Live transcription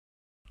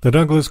The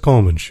Douglas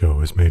Coleman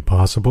Show is made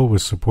possible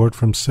with support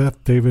from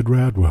Seth David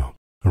Radwell,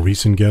 a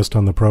recent guest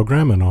on the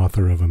program and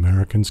author of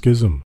American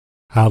Schism,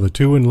 How the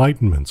Two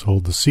Enlightenments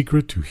Hold the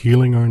Secret to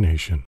Healing Our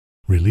Nation,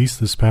 released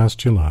this past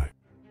July.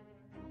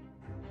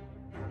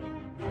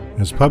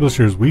 As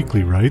Publishers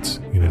Weekly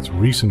writes in its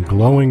recent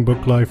glowing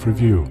book life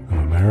review of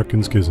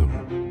American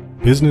Schism,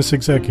 business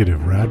executive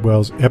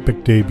Radwell's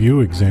epic debut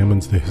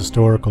examines the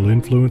historical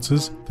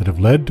influences that have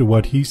led to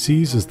what he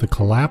sees as the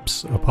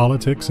collapse of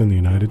politics in the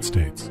United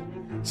States.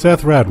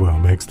 Seth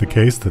Radwell makes the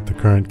case that the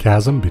current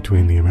chasm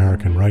between the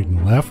American right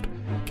and left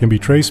can be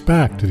traced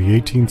back to the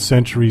 18th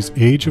century's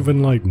Age of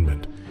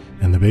Enlightenment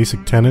and the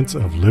basic tenets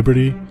of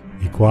liberty,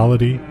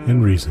 equality,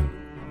 and reason.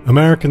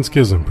 American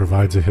Schism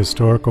provides a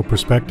historical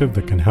perspective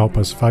that can help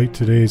us fight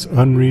today's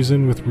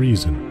unreason with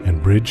reason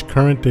and bridge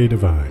current-day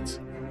divides.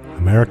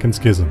 American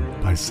Schism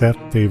by Seth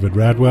David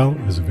Radwell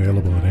is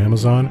available at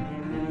Amazon,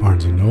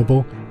 Barnes &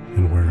 Noble,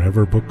 and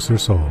wherever books are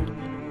sold.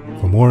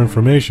 For more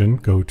information,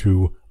 go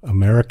to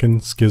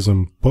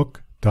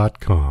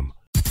AmericanSchismBook.com.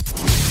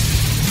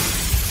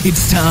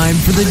 It's time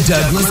for the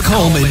Douglas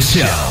Coleman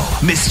Show.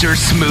 Mr.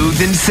 Smooth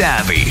and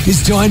Savvy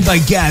is joined by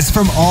guests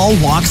from all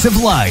walks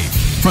of life,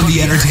 from the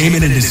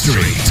entertainment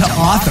industry to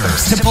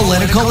authors to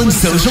political and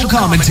social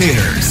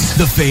commentators,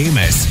 the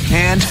famous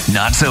and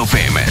not so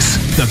famous,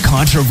 the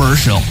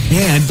controversial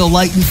and the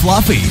light and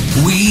fluffy.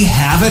 We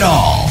have it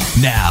all.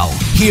 Now,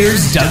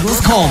 here's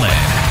Douglas Coleman.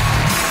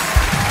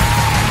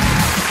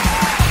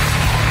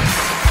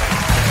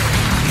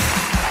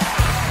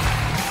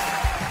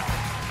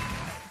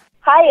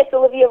 Hi, it's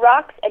Olivia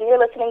Rox, and you're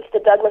listening to The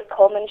Douglas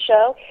Coleman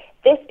Show.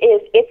 This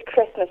is It's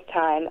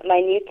Christmastime, my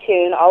new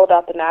tune all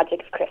about the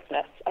magic of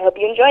Christmas. I hope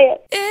you enjoy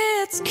it.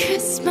 It's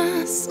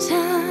Christmas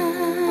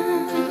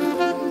time.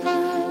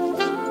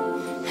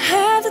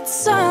 Have the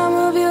time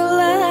of your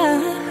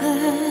life.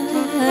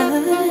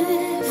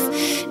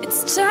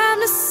 It's time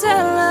to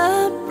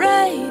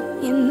celebrate.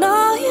 You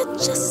know you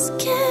just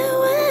can't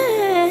wait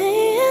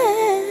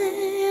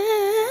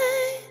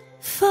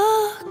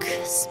for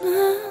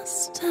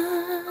Christmas time.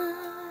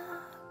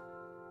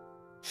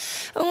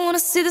 I wanna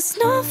see the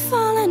snow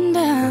falling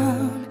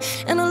down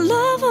and a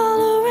love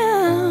all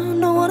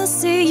around. I wanna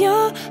see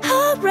your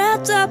heart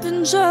wrapped up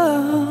in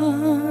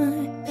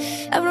joy.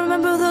 I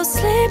remember those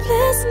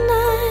sleepless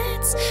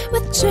nights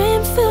with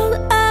dream-filled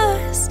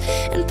eyes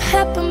and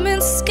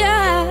peppermint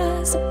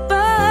skies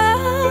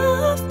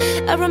above.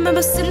 I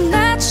remember sitting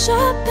at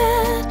your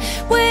bed,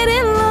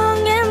 waiting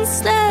long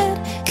instead.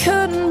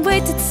 Couldn't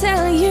wait to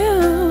tell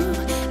you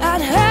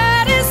I'd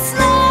heard it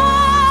slow.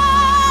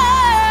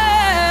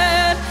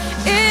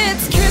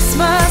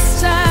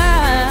 Christmas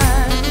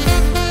time,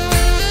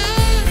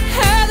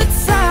 have the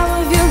time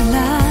of your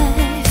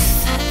life.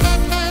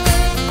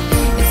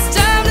 It's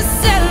time to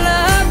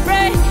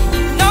celebrate.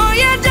 You know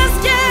you just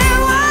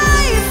can't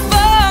wait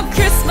for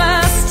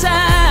Christmas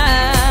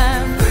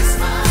time.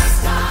 Christmas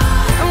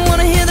time. I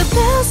wanna hear the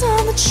bells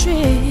on the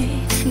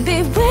tree,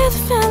 be with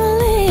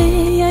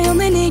family. I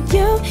only need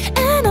you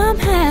and I'm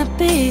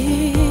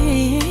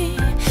happy.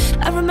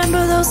 I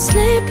remember those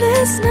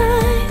sleepless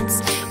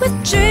nights with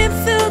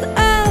dream-filled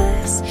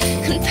eyes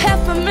and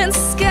peppermint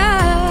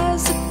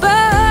skies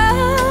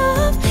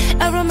above.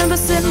 I remember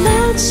sitting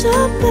at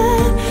your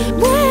bed,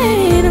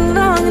 waiting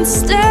long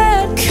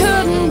instead.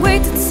 Couldn't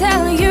wait to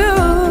tell you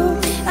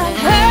I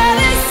heard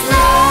it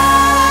slide.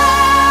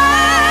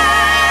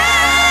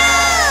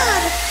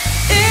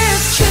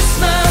 It's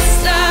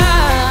Christmas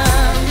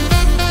time.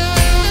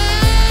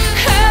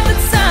 Have the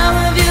time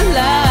of your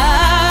life.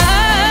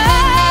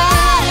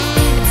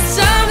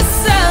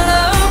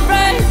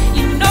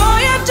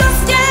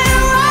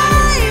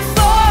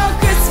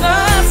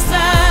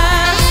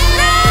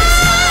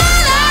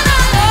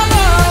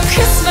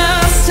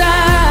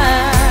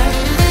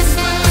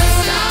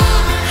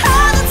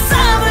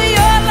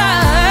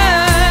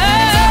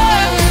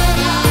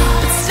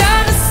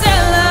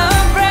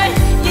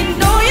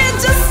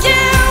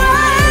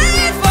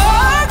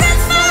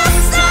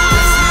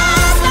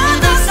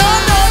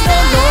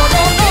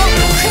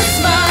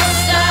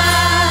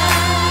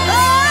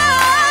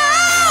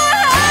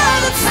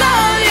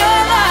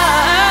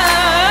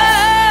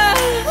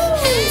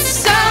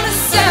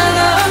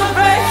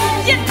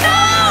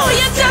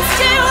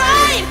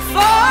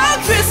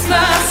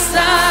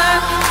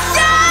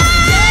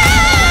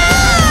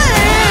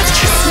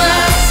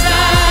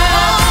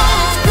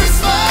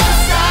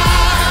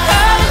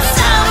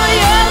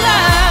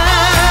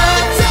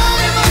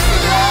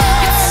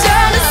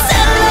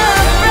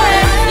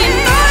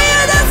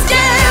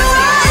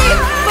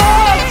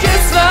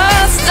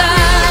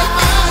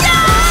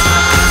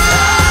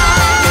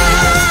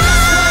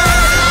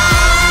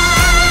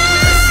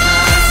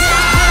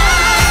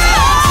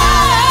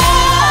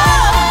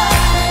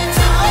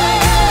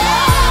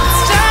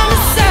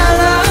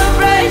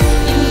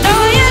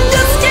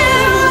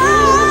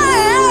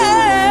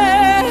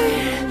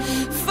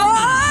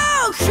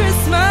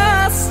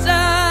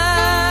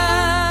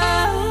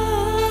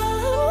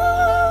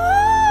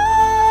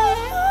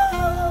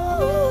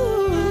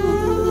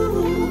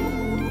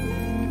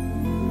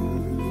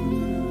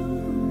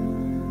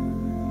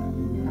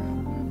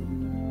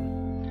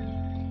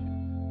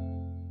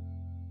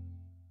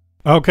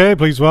 Okay,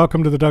 please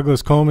welcome to the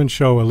Douglas Coleman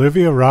Show,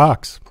 Olivia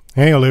Rox.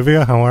 Hey,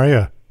 Olivia, how are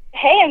you?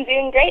 Hey, I'm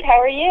doing great.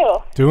 How are you?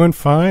 Doing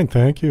fine,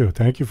 thank you.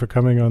 Thank you for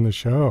coming on the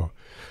show.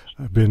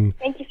 I've been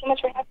Thank you so much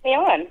for having me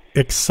on.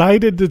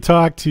 excited to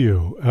talk to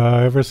you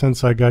ever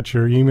since I got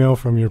your email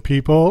from your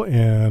people.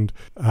 And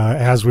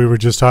as we were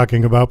just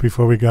talking about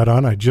before we got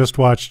on, I just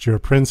watched your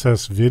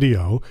Princess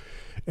video,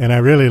 and I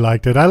really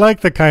liked it. I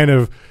like the kind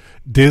of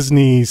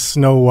Disney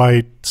Snow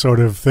White sort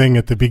of thing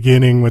at the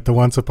beginning with the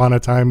Once Upon a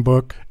Time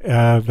book.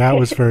 That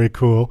was very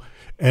cool.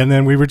 And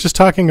then we were just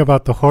talking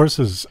about the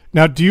horses.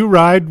 Now, do you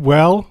ride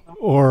well,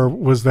 or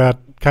was that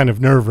kind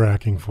of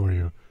nerve-wracking for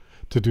you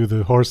to do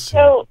the horse scene?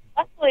 So,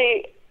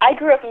 actually, I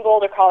grew up in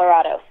Boulder,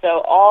 Colorado,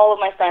 so all of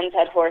my friends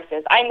had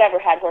horses. I never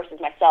had horses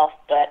myself,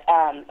 but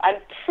I'm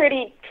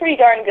pretty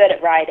darn good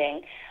at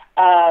riding.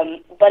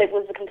 But it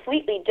was a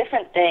completely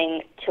different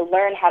thing to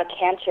learn how to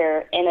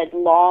canter in a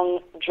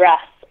long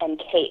dress and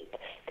cape,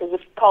 because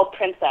it's called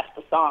Princess,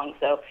 the song,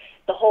 so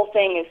the whole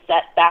thing is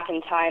set back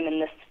in time in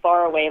this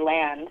faraway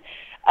land.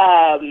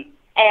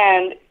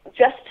 And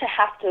just to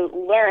have to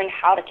learn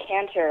how to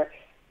canter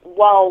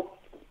while,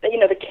 you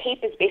know, the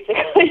cape is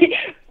basically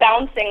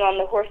bouncing on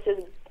the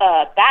horse's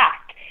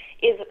back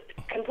is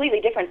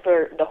completely different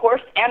for the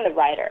horse and the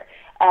rider.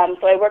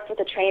 So I worked with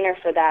a trainer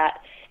for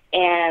that,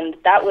 and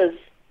that was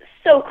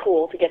so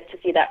cool to get to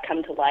see that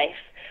come to life.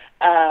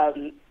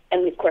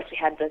 And of course we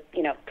had the,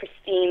 you know,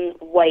 pristine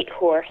white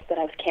horse that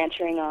I was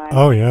cantering on.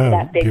 Oh, yeah,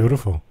 that big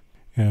beautiful.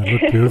 Yeah, it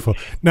looked beautiful.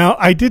 Now,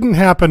 I didn't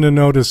happen to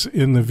notice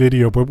in the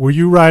video, but were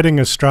you riding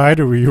astride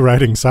or were you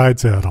riding side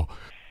saddle?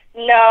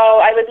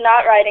 No, I was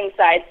not riding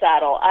side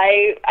saddle.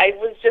 I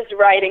was just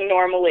riding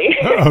normally.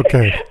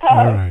 Okay,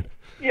 all right.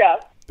 Yeah.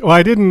 Well,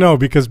 I didn't know,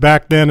 because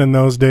back then in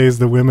those days,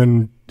 the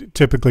women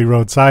typically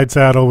rode side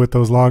saddle with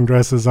those long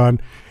dresses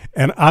on.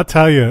 And I'll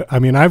tell you, I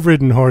mean, I've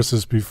ridden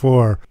horses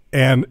before,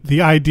 and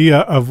the idea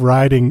of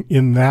riding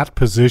in that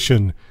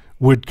position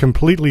would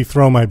completely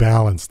throw my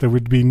balance. There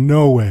would be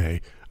no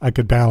way I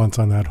could balance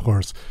on that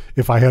horse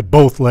if I had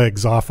both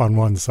legs off on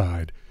one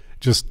side.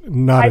 Just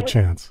not a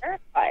chance.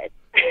 Terrified.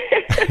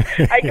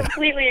 I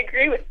completely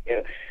agree with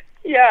you.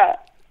 Yeah.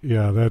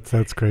 Yeah,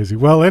 that's crazy.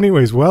 Well,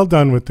 anyways, well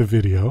done with the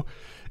video.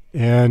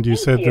 And you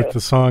said you. that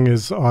the song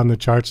is on the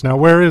charts. Now,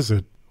 where is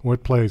it?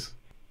 What place?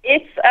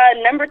 It's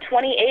number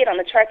 28 on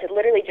the charts. It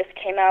literally just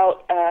came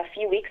out a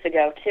few weeks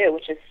ago, too,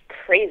 which is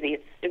crazy.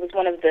 It was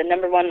one of the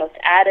number one most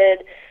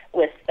added,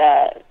 with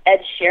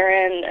Ed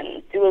Sheeran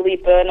and Dua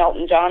Lipa and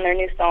Elton John, their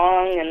new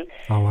song. And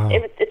Oh, wow.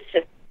 it's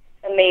just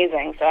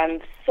amazing. So I'm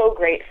so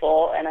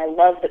grateful, and I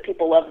love that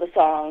people love the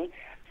song.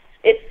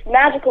 It's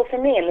magical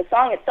for me, and the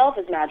song itself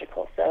is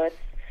magical, so it's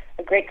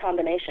a great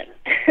combination.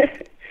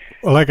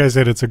 Well, like I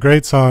said, it's a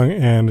great song,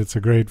 and it's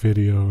a great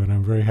video, and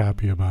I'm very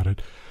happy about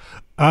it.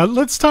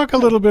 Let's talk a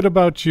little bit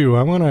about you.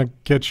 I want to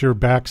get your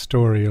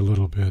backstory a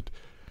little bit.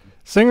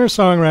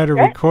 Singer-songwriter, Sure.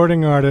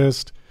 recording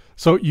artist.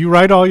 So you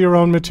write all your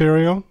own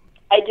material?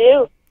 I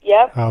do.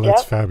 Yep. Oh,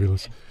 that's yep.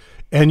 fabulous.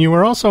 And you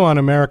were also on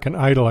American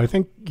Idol. I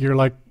think you're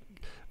like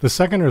the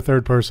second or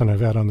third person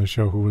I've had on the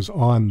show who was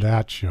on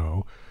that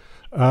show.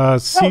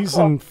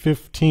 Season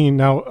 15.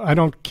 Now, I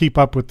don't keep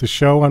up with the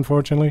show,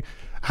 unfortunately.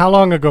 How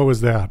long ago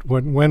was that?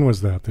 When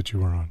was that you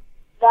were on?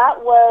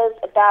 That was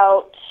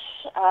about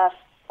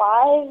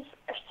 5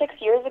 or 6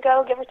 years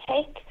ago, give or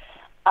take.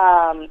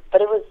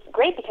 But it was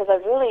great because I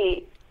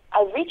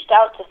reached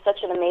out to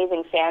such an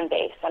amazing fan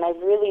base, and I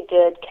really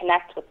did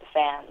connect with the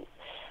fans.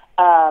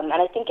 And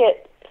I think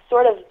it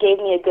sort of gave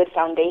me a good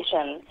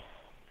foundation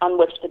on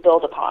which to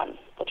build upon,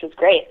 which was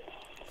great.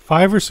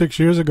 5 or 6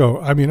 years ago.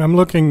 I mean, I'm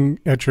looking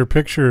at your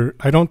picture.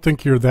 I don't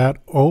think you're that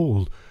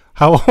old.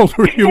 How old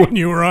were you when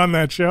you were on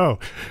that show?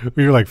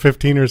 Were you like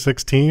 15 or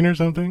 16 or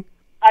something?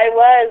 I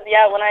was,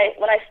 yeah. When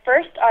I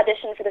first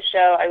auditioned for the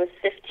show, I was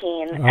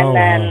 15, and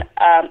then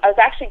I was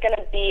actually going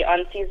to be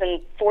on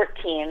season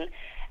 14,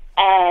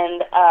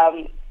 and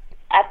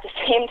at the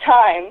same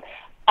time,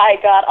 I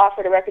got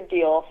offered a record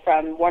deal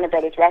from Warner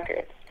Brothers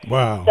Records.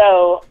 Wow.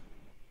 So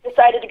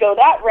decided to go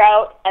that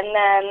route, and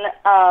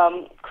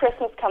then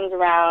Christmas comes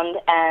around,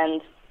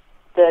 and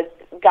the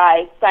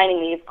guy signing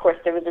me, of course,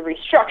 there was a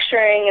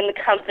restructuring in the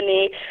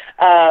company.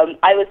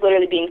 I was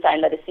literally being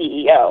signed by the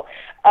CEO.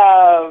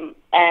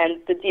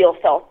 And the deal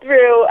fell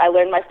through. I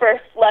learned my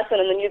first lesson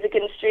in the music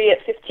industry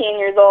at 15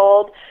 years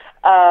old.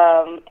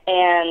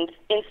 And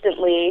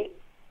instantly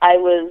I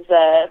was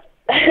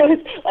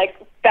like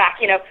back,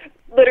 you know,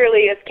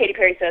 literally, as Katy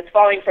Perry says,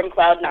 falling from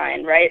cloud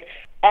 9, right?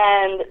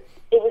 And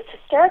it was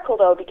hysterical,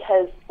 though,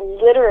 because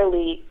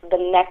literally the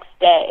next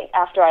day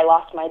after I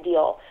lost my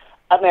deal,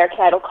 American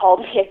Idol called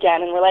me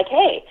again and were like,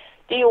 hey,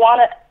 do you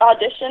want to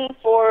audition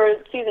for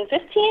season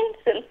 15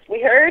 since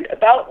we heard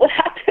about what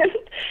happened?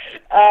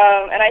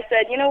 And I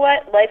said, you know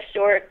what? Life's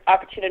short.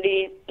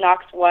 Opportunity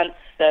knocks once,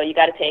 so you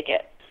got to take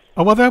it.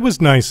 Oh, well, that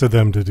was nice of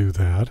them to do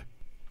that.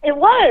 It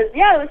was.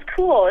 Yeah, it was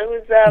cool. It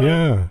was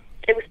Yeah.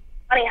 It was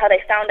funny how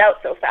they found out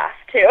so fast,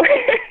 too.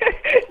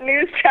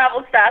 News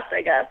travels fast,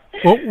 I guess.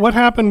 Well, what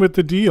happened with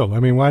the deal? I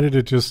mean, why did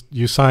it just,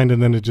 you signed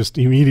and then it just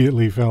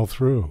immediately fell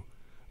through?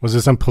 Was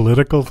there some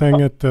political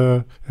thing at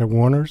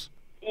Warner's?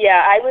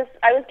 Yeah, I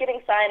was getting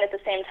signed at the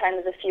same time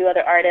as a few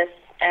other artists,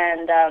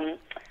 and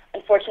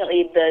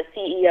unfortunately the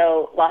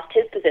CEO lost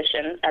his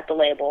position at the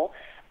label,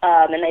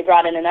 and they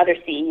brought in another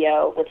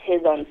CEO with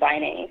his own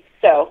signings.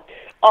 So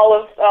all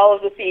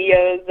of the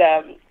CEOs,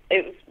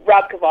 it was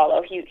Rob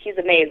Cavallo. He's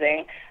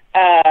amazing.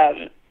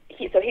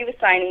 So he was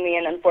signing me,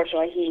 and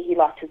unfortunately he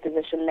lost his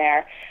position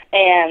there.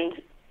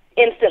 And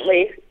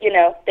instantly,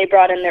 they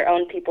brought in their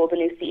own people, the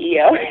new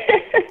CEO.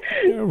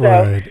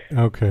 Right.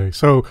 Okay.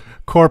 So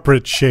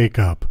corporate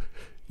shakeup.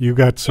 You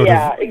got sort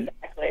of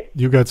exactly.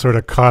 You got sort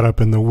of caught up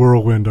in the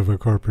whirlwind of a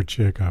corporate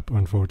shakeup,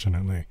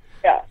 unfortunately.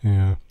 Yeah.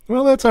 Yeah.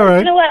 Well, that's all right.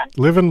 You know what?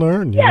 Live and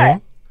learn. You Yeah. know?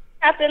 It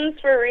happens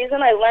for a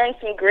reason. I learned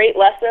some great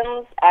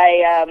lessons.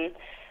 I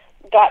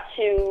got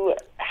to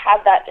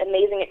have that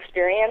amazing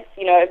experience.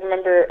 I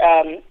remember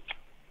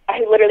I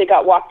literally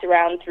got walked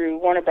around through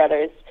Warner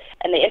Brothers,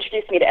 and they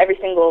introduced me to every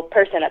single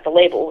person at the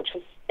label, which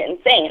was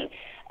insane.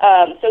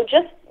 So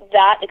just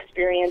that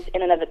experience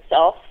in and of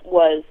itself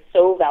was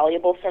so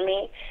valuable for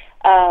me.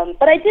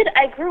 But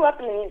I grew up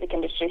in the music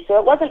industry, so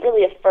it wasn't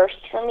really a first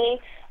for me,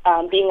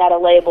 being at a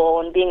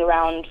label and being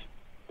around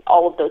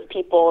all of those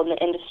people in the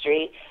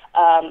industry.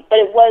 But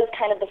it was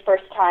kind of the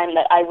first time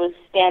that I was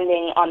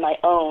standing on my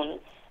own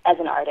as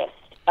an artist,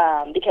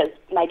 because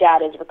my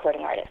dad is a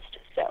recording artist.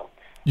 So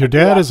your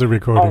dad is a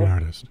recording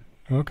artist.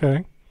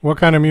 Okay. What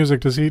kind of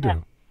music does he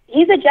do?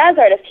 He's a jazz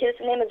artist. His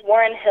name is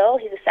Warren Hill.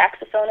 He's a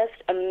saxophonist,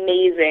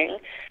 amazing.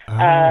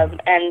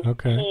 And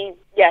okay.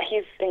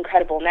 he's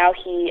incredible. Now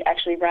he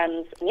actually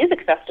runs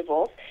music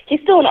festivals.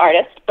 He's still an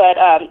artist, but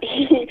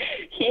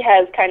he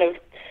has kind of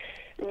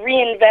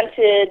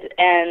reinvented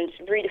and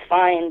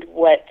redefined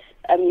what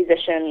a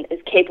musician is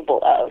capable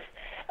of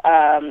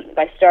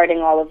by starting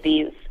all of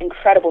these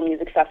incredible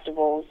music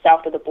festivals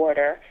south of the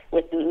border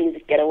with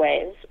music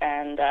getaways,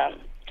 and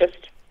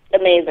just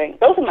amazing.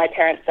 Both of my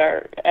parents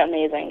are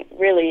amazing,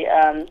 really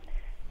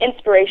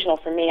inspirational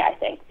for me, I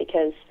think,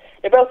 because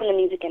they're both in the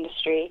music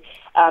industry.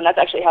 That's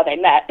actually how they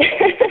met.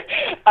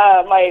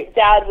 My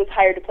dad was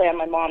hired to play on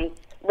my mom's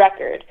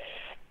record,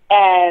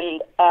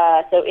 and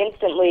so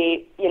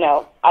instantly,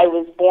 I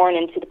was born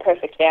into the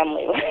perfect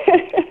family.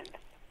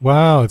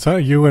 Wow, it's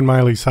you and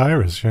Miley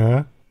Cyrus,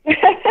 yeah?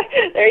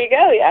 There you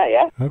go,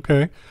 yeah.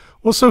 Okay.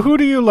 Well, so who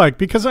do you like?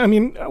 Because, I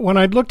mean, when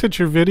I looked at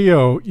your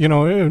video,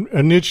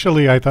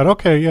 initially I thought,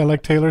 okay, yeah,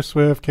 like Taylor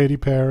Swift, Katy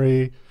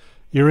Perry,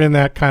 you're in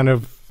that kind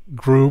of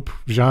group,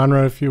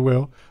 genre, if you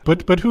will.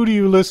 But who do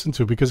you listen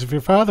to? Because if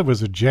your father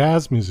was a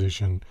jazz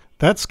musician,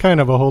 that's kind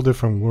of a whole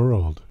different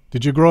world.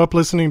 Did you grow up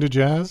listening to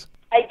jazz?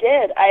 I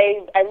did.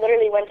 I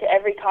literally went to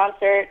every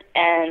concert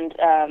and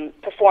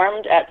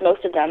performed at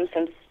most of them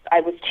since I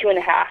was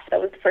 2.5.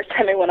 That was the first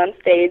time I went on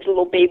stage,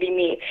 little baby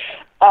me.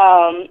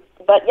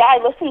 But yeah, I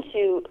listened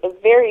to a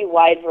very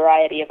wide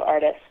variety of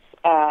artists.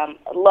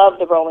 Love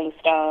the Rolling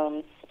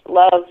Stones,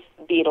 love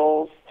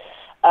Beatles,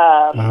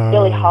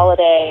 Billie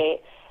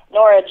Holiday,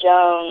 Nora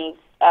Jones,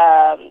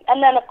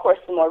 and then of course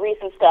the more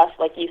recent stuff,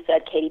 like you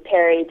said, Katy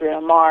Perry,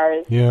 Bruno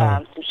Mars,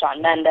 some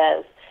Shawn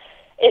Mendes.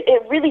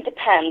 It really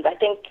depends. I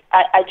think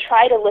I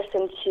try to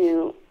listen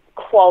to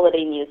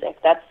quality music.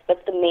 That's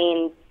the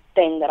main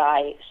thing that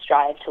I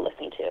strive to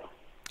listen to.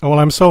 Oh, well,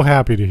 I'm so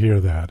happy to hear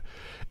that.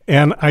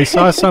 And I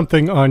saw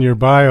something on your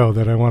bio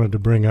that I wanted to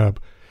bring up.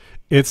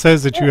 It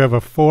says that you have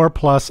a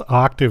 4+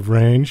 octave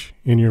range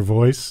in your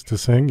voice to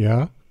sing,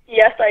 yeah?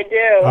 Yes, I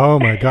do. Oh,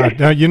 my God.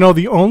 Now,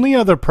 the only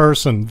other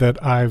person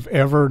that I've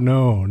ever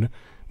known,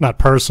 not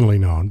personally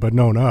known, but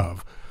known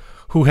of,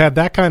 who had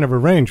that kind of a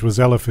range was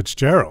Ella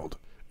Fitzgerald.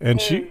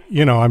 And she,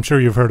 I'm sure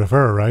you've heard of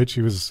her, right?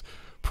 She was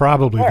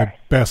probably the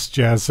best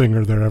jazz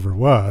singer there ever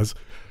was.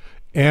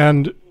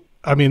 And,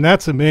 I mean,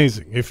 that's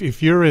amazing.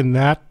 If you're in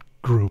that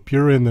group,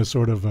 you're in the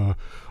sort of a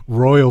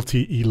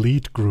royalty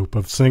elite group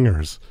of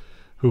singers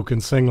who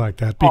can sing like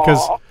that.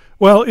 Because,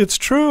 well, it's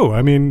true.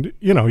 I mean,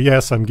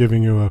 yes, I'm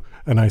giving you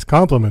a nice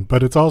compliment,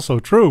 but it's also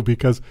true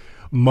because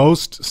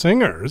most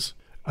singers,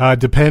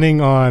 depending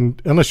on,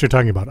 unless you're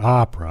talking about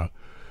opera,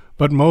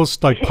 but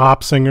most like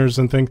pop singers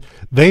and things,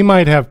 they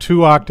might have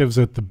 2 octaves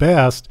at the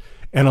best.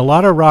 And a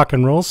lot of rock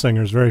and roll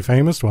singers, very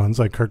famous ones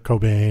like Kurt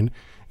Cobain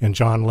and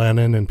John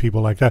Lennon and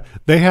people like that,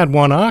 they had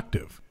 1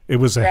 octave. It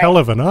was a hell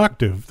of an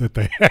octave that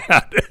they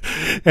had.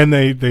 And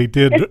they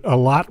did a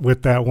lot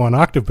with that 1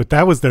 octave, but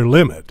that was their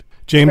limit.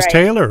 James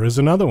Taylor is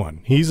another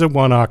one. He's a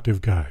 1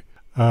 octave guy.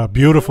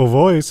 Beautiful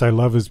voice. I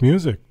love his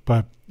music.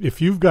 But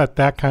if you've got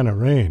that kind of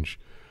range,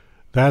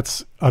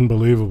 that's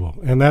unbelievable.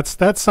 And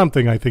that's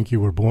something I think you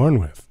were born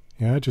with.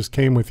 Yeah, it just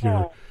came with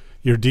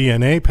your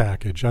DNA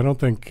package. I don't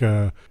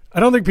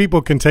think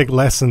people can take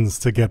lessons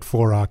to get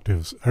 4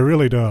 octaves. I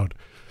really don't.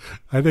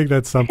 I think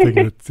that's something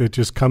that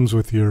just comes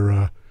with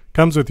your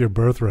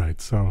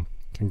birthright. So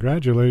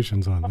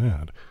congratulations on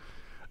that.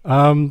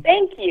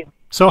 Thank you.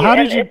 So how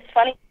did you? It's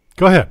funny.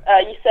 Go ahead.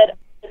 You said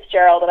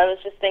Fitzgerald, and I was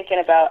just thinking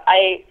about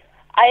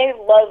I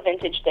love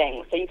vintage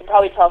things. So you can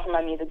probably tell from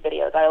my music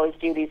videos. I always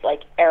do these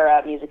like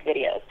era music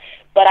videos.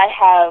 But I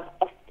have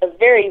a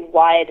very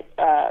wide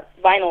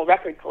vinyl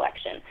record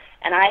collection.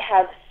 and I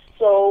have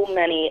so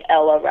many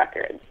Ella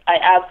records. I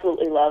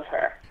absolutely love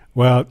her.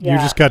 Well, you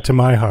just got to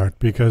my heart,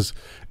 because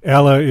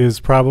Ella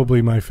is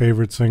probably my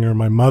favorite singer.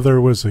 My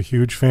mother was a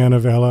huge fan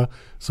of Ella,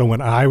 so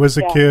when I was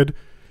a kid,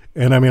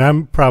 and I mean,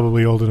 I'm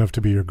probably old enough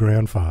to be your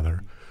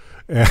grandfather.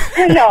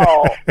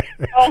 No.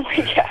 Oh, my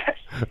gosh.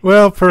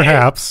 Well,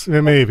 perhaps,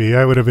 maybe.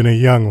 I would have been a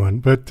young one.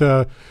 But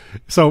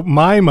so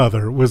my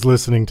mother was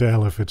listening to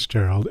Ella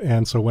Fitzgerald,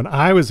 and so when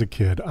I was a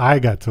kid, I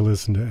got to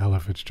listen to Ella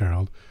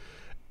Fitzgerald.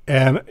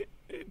 And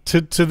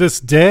to this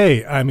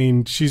day, I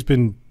mean, she's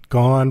been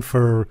gone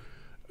for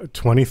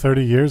 20,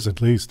 30 years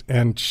at least,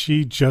 and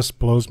she just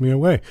blows me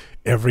away.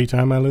 Every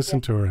time I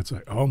listen to her, it's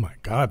like, oh my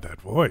God,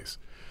 that voice.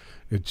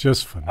 It's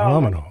just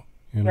phenomenal.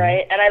 You know?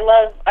 Right, and I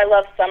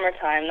love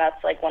Summertime.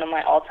 That's like one of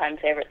my all-time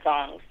favorite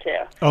songs, too.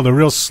 Oh, the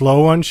real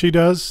slow one she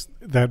does?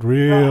 That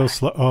real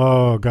slow,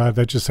 oh God,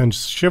 that just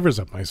sends shivers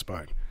up my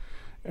spine.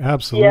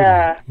 Absolutely.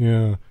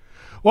 Yeah.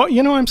 Well,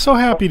 you know, I'm so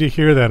happy to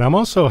hear that. I'm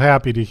also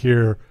happy to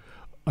hear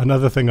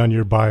another thing on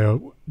your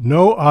bio,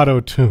 no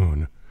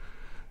auto-tune.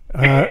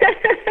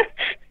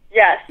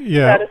 Yes,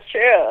 yeah. that is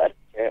true. That's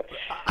true.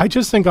 I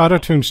just think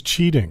auto-tune's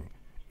cheating.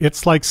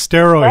 It's like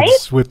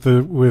steroids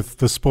with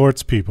the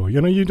sports people.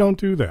 You know, you don't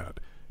do that.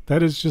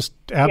 That is just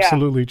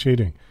absolutely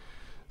cheating.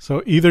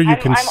 So either you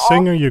can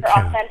sing or you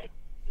can't. Authentic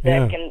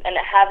music and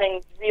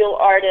having real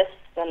artists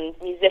and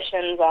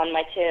musicians on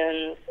my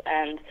tunes,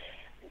 and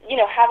you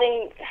know,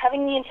 having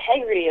the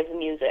integrity of the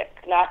music,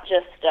 not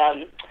just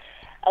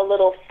a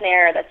little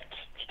snare that's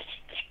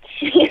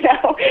you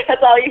know,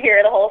 that's all you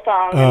hear the whole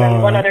song, and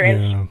then one other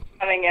instrument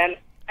coming in.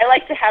 I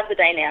like to have the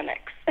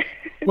dynamics.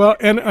 Well,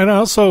 and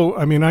also,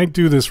 I mean, I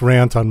do this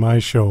rant on my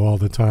show all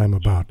the time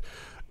about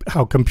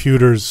how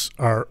computers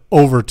are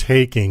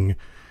overtaking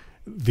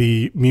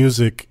the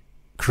music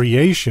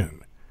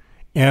creation.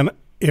 And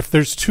if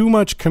there's too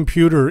much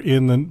computer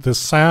in the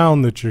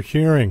sound that you're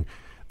hearing,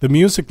 the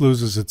music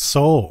loses its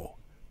soul.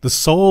 The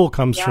soul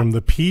comes from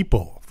the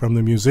people, from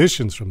the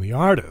musicians, from the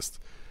artists.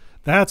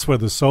 That's where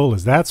the soul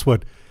is. That's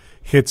what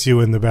hits you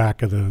in the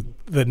back of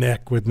the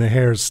neck when the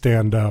hairs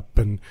stand up.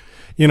 And,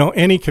 you know,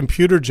 any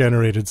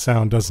computer-generated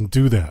sound doesn't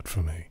do that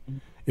for me.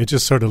 It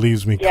just sort of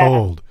leaves me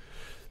cold.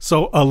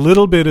 So a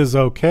little bit is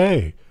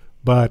okay,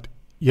 but,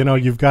 you know,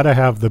 you've got to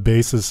have the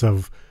basis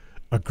of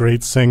a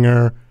great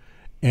singer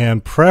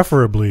and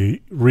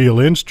preferably real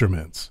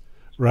instruments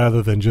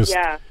rather than just,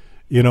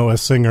 you know, a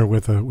singer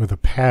with a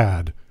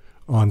pad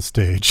on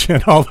stage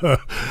and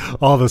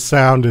all the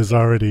sound is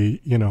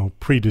already, you know,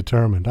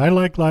 predetermined. I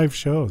like live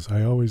shows.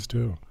 I always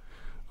do.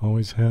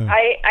 Always have.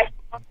 I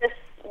saw this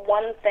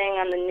one thing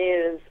on the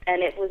news,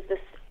 and it was this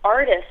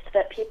artist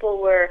that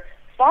people were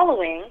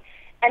following,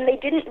 and they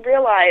didn't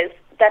realize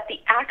that the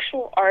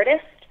actual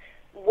artist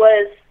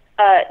was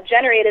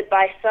generated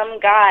by some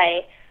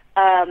guy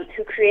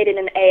who created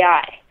an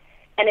AI.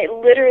 And it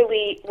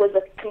literally was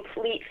a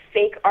complete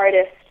fake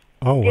artist,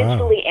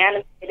 digitally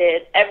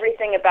animated,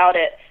 everything about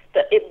it.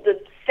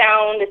 The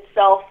sound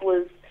itself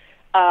was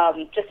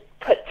just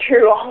put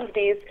through all of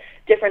these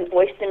different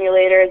voice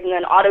simulators and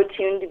then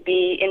auto-tuned to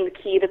be in the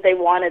key that they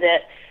wanted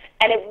it.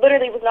 And it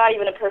literally was not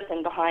even a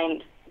person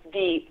behind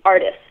the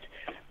artist.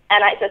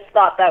 And I just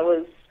thought that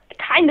was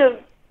kind of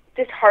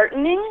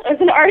disheartening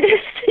as an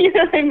artist, you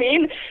know what I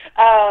mean?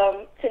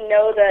 To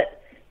know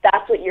that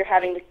that's what you're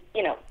having to,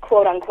 you know,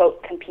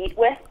 quote-unquote compete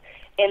with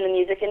in the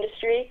music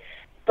industry.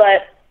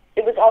 But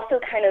it was also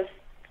kind of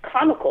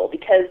comical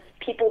because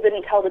people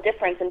didn't tell the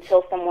difference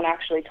until someone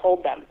actually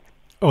told them.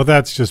 Oh,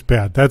 that's just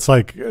bad. That's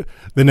like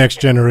the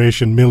next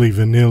generation Milli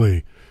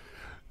Vanilli.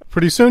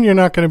 Pretty soon you're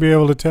not going to be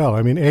able to tell.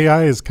 I mean,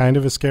 AI is kind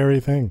of a scary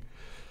thing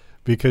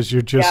because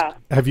you're just...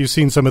 Have you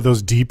seen some of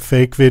those deep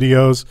fake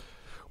videos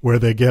where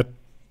they get,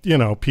 you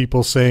know,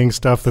 people saying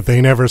stuff that they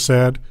never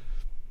said?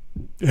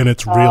 And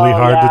it's really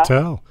hard to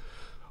tell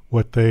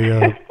what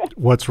they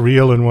what's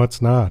real and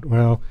what's not.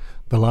 Well,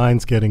 the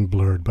line's getting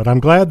blurred, but I'm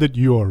glad that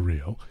you are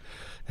real.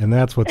 And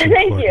that's what's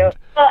important. Thank you.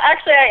 Well,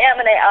 actually, I am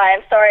an AI.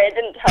 I'm sorry I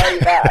didn't tell you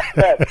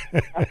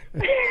that.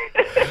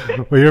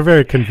 But. Well, you're a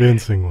very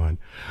convincing one.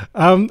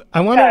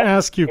 I want to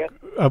ask you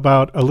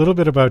about a little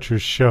bit about your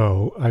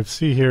show. I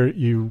see here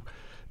you,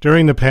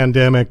 during the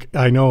pandemic,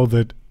 I know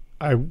that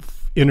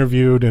I've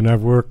interviewed and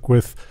I've worked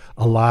with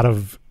a lot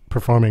of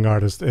performing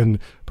artists, and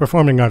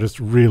performing artists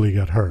really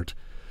got hurt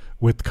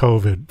with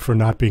COVID for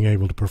not being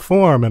able to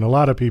perform. And a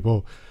lot of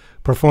people,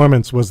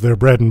 performance was their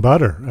bread and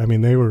butter. I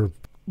mean, they were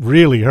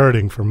really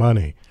hurting for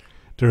money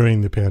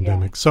during the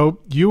pandemic. So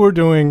you were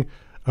doing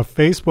a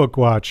Facebook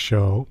Watch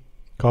show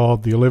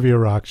called the Olivia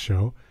Rox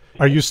Show.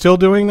 Are you still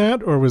doing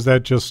that, or was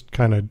that just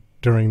kind of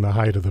during the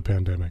height of the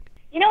pandemic?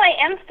 You know, I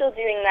am still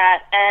doing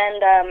that,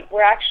 and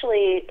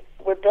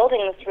we're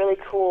building this really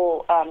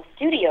cool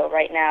studio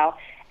right now,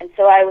 and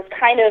so I was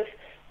kind of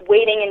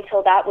waiting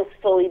until that was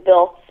fully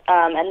built,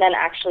 and then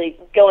actually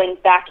going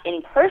back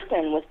in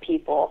person with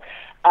people.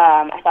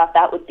 I thought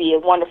that would be a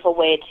wonderful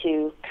way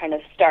to kind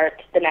of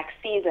start the next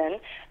season.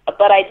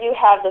 But I do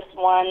have this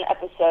one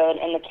episode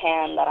in the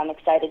can that I'm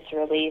excited to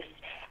release.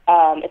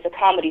 It's a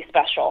comedy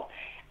special.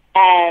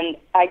 And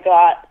I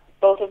got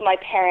both of my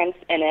parents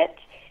in it,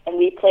 and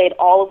we played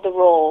all of the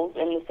roles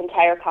in this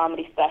entire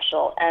comedy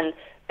special. And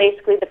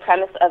basically the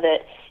premise of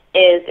it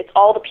is it's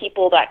all the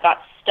people that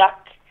got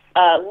stuck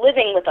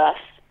living with us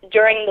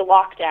during the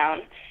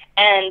lockdown,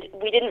 and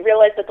we didn't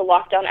realize that the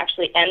lockdown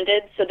actually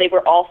ended, so they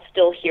were all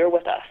still here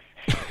with us.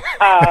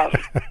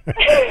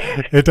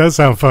 It does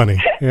sound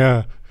funny,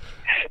 yeah.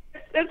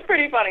 It's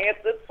pretty funny.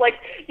 It's like,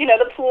 you know,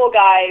 the pool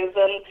guys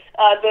and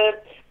the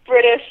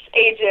British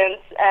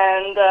agents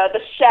and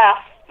the chef,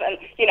 and,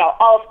 you know,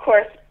 of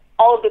course,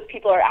 all of those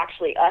people are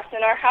actually us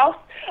in our house.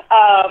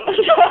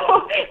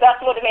 So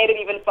that's what made it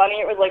even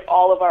funnier. It was like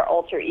all of our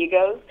alter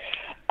egos.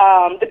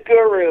 The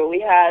Guru, we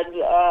had,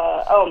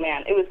 oh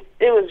man, it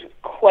was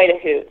quite a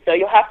hoot. So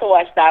you'll have to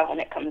watch that when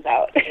it comes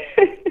out.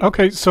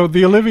 Okay, so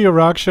the Olivia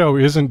Rox show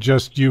isn't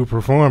just you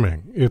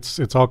performing.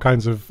 It's all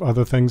kinds of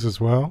other things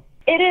as well?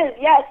 It is,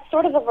 yeah. It's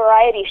sort of a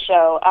variety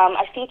show.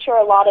 I feature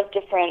a lot of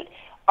different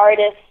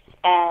artists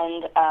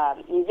and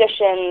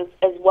musicians,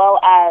 as well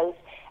as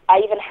I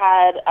even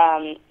had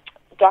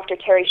Dr.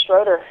 Terry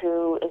Schroeder,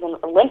 who is an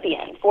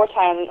Olympian,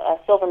 4-time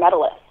silver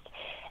medalist.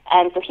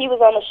 And so he was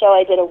on the show.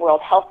 I did a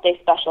World Health Day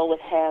special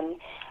with him.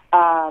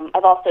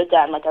 I've also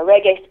done like a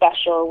reggae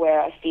special where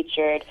I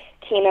featured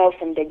Tino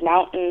from Big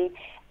Mountain,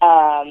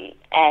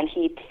 and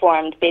he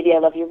performed Baby I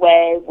Love Your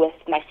Way with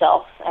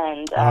myself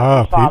and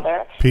my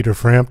father. Peter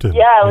Frampton.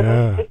 Yeah, it was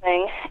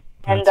amazing.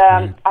 And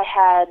I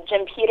had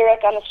Jim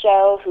Peterick on the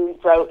show, who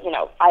wrote, you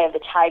know, Eye of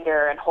the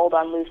Tiger and Hold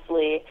On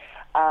Loosely,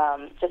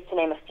 just to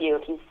name a few.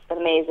 He's an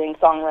amazing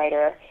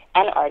songwriter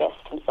and artist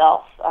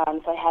himself.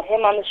 So I had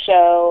him on the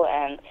show,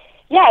 and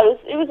yeah,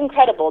 it was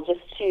incredible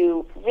just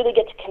to really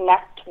get to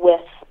connect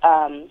with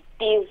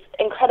these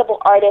incredible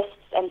artists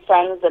and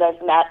friends that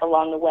I've met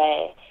along the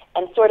way,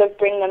 and sort of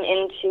bring them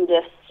into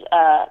this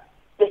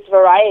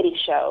variety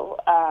show,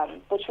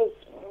 which was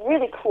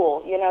really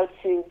cool, you know,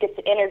 to get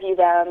to interview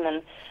them.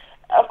 And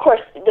of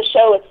course, the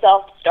show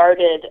itself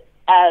started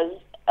as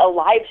a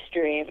live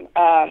stream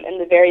in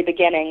the very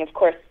beginning. Of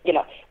course, you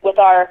know, with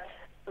our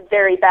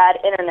very bad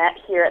internet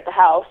here at the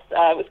house,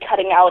 it was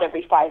cutting out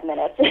every 5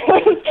 minutes. It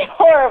was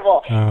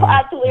horrible,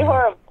 absolutely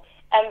horrible.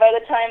 And by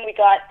the time we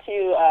got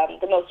to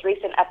the most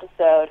recent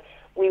episode,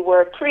 we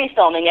were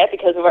pre-filming it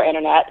because of our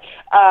internet,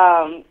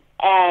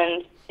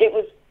 and it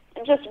was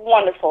just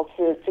wonderful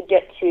to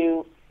get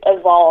to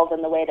evolve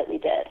in the way that we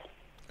did.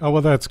 Oh,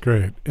 well, that's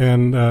great.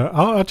 And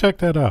I'll check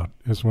that out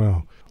as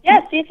well.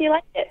 Yeah, see if you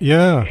like it.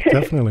 Yeah,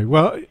 definitely.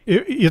 Well,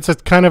 it's a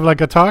kind of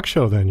like a talk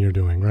show then you're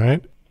doing,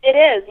 right? It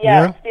is,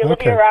 yeah. It's the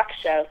Olivia Rox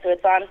show. So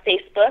it's on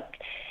Facebook,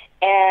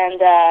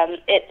 and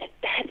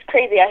it's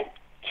crazy. I have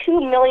 2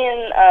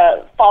 million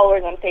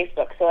followers on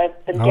Facebook, so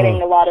I've been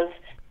getting a lot of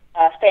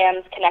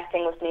fans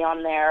connecting with me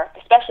on there,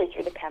 especially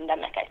through the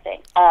pandemic, I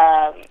think.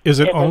 Is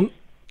it only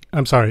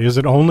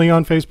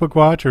on Facebook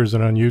Watch, or is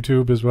it on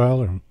YouTube as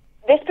well? Or?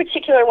 This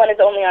particular one is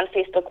only on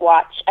Facebook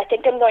Watch. I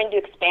think I'm going to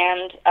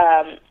expand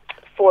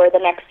for the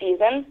next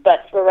season,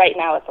 but for right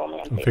now it's only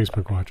on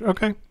Facebook Watch.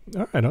 Okay.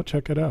 All right, I'll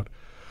check it out.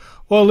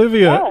 Well,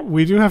 Olivia,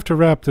 we do have to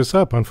wrap this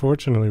up.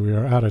 Unfortunately, we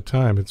are out of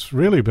time. It's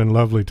really been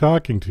lovely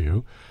talking to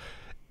you.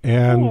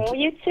 And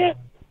you too.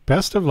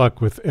 Best of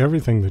luck with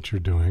everything that you're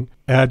doing.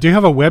 Do you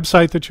have a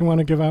website that you want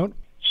to give out?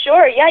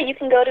 Sure, yeah. You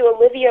can go to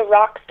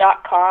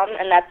oliviarox.com,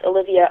 and that's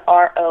Olivia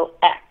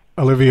R-O-X.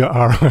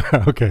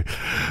 Okay.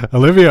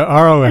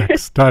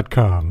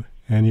 OliviaRox.com.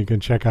 And you can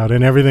check out,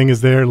 and everything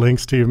is there,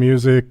 links to your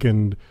music,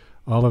 and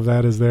all of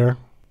that is there?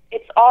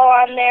 It's all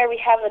on there. We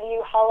have a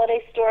new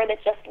holiday store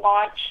that just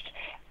launched,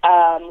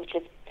 which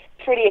is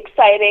pretty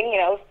exciting. You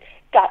know,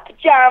 got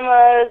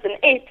pajamas and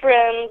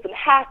aprons and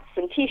hats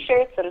and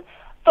T-shirts and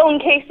phone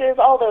cases,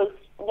 all those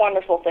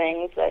wonderful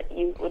things that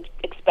you would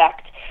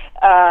expect.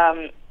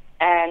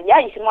 And yeah,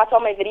 you can watch all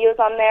my videos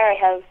on there. I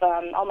have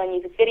all my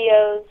music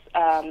videos,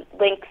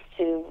 links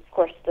to, of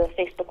course, the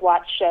Facebook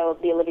Watch show,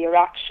 the Olivia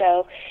Rox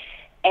show.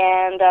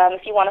 And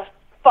if you want to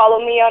follow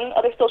me on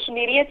other social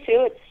media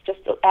too, it's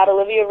just at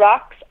Olivia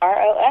Rox,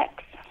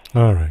 R-O-X.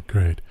 All right,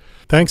 great.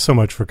 Thanks so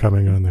much for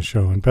coming on the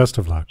show, and best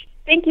of luck.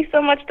 Thank you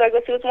so much,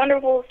 Douglas. It was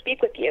wonderful to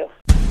speak with you.